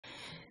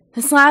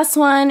This last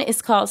one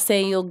is called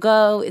Say You'll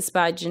Go. It's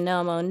by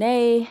Janelle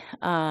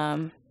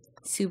Monáe.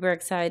 Super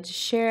excited to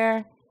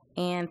share.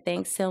 And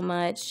thanks so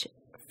much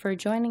for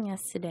joining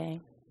us today.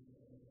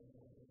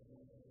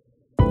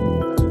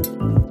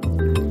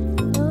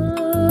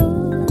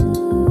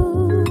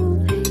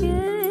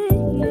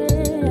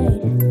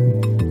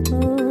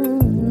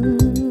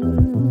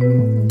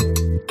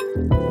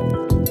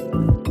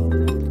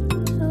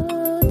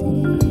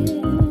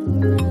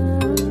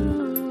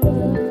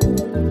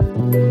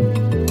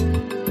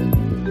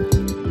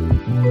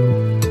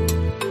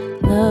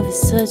 Love is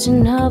such a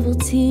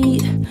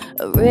novelty,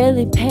 a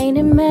really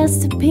painted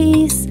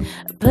masterpiece,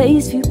 a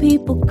place few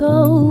people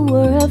go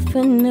or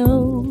ever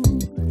know.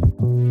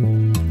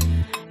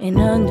 An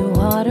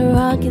underwater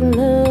rocket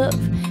love,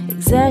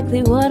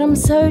 exactly what I'm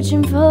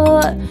searching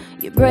for.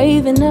 You're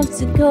brave enough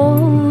to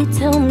go,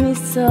 tell me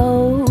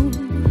so.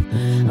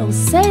 Oh,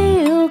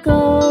 say you'll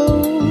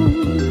go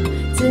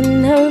to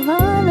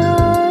Nirvana.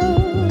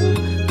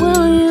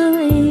 Will you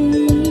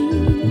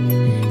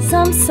leave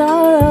some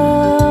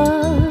sorrow?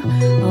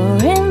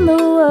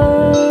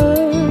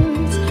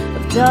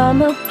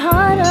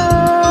 Dhammapada,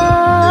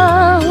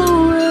 who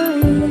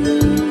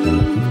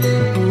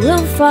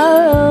will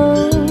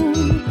follow?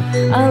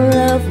 Our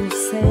love will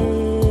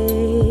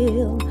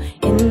sail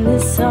in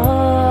this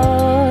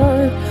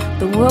heart.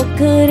 The world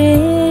could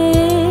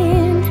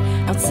end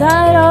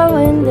outside our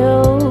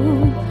window.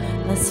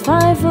 Let's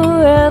find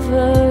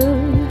forever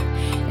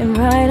and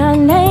write our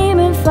name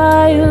in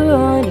fire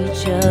on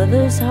each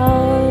other's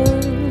heart.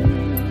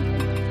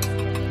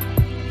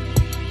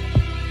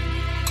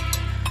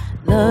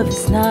 Love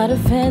is not a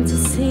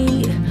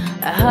fantasy,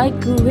 a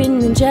haiku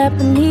written in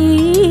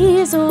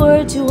Japanese, a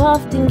word too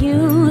often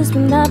used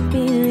but not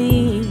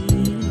believed.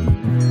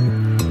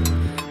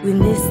 We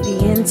miss the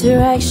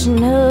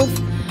interaction of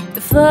the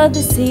flood,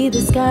 the sea,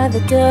 the sky, the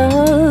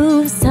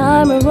doves.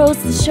 Time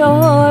erodes the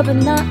shore, but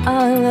not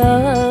our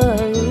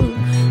love.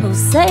 Oh,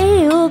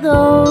 say you'll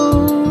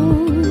go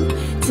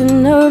to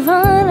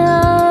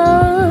Nirvana.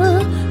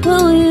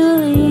 Will you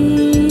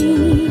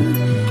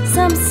leave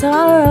some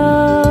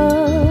sorrow?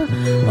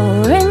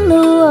 Or in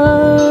the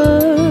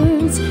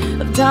words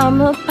of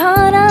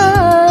Dhammapada,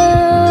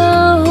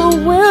 who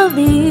will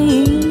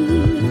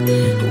lead,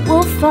 who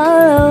will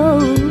follow?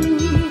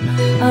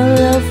 Our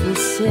love will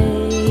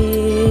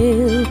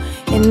sail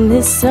in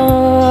this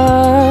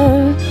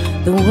heart.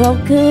 The world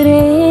could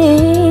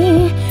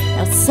end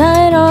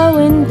outside our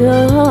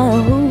window.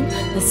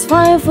 Let's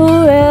find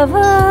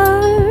forever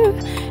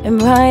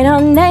and write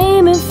our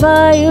name in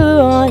fire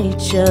on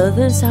each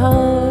other's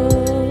heart.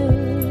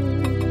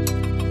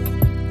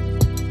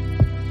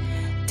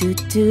 Do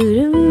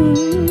do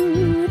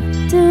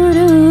do do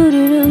do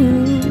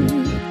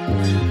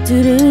do do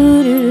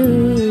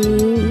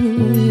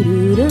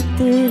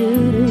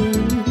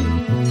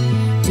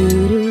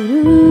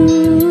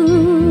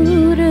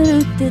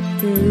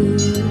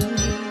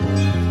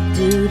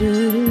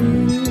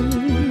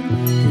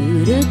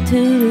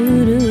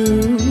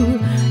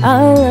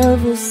Our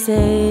love will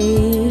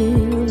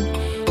sail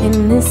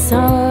in this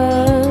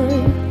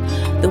heart.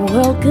 The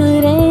world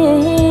could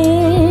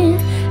end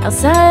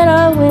outside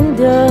our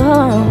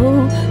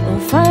window. We'll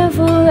find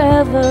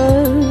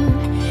forever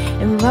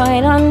and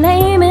write our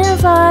name in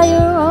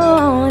fire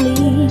on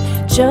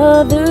each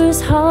other's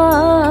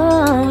hearts.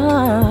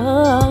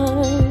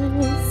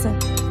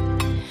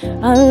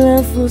 Our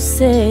love will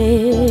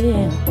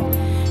sail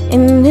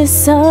in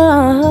this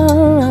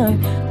heart.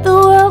 The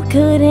world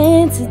could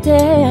end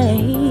today.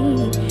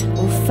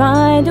 We'll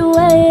find a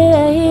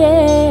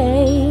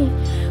way.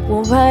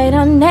 We'll write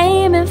our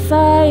name in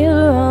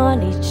fire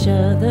on each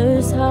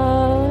other's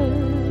hearts.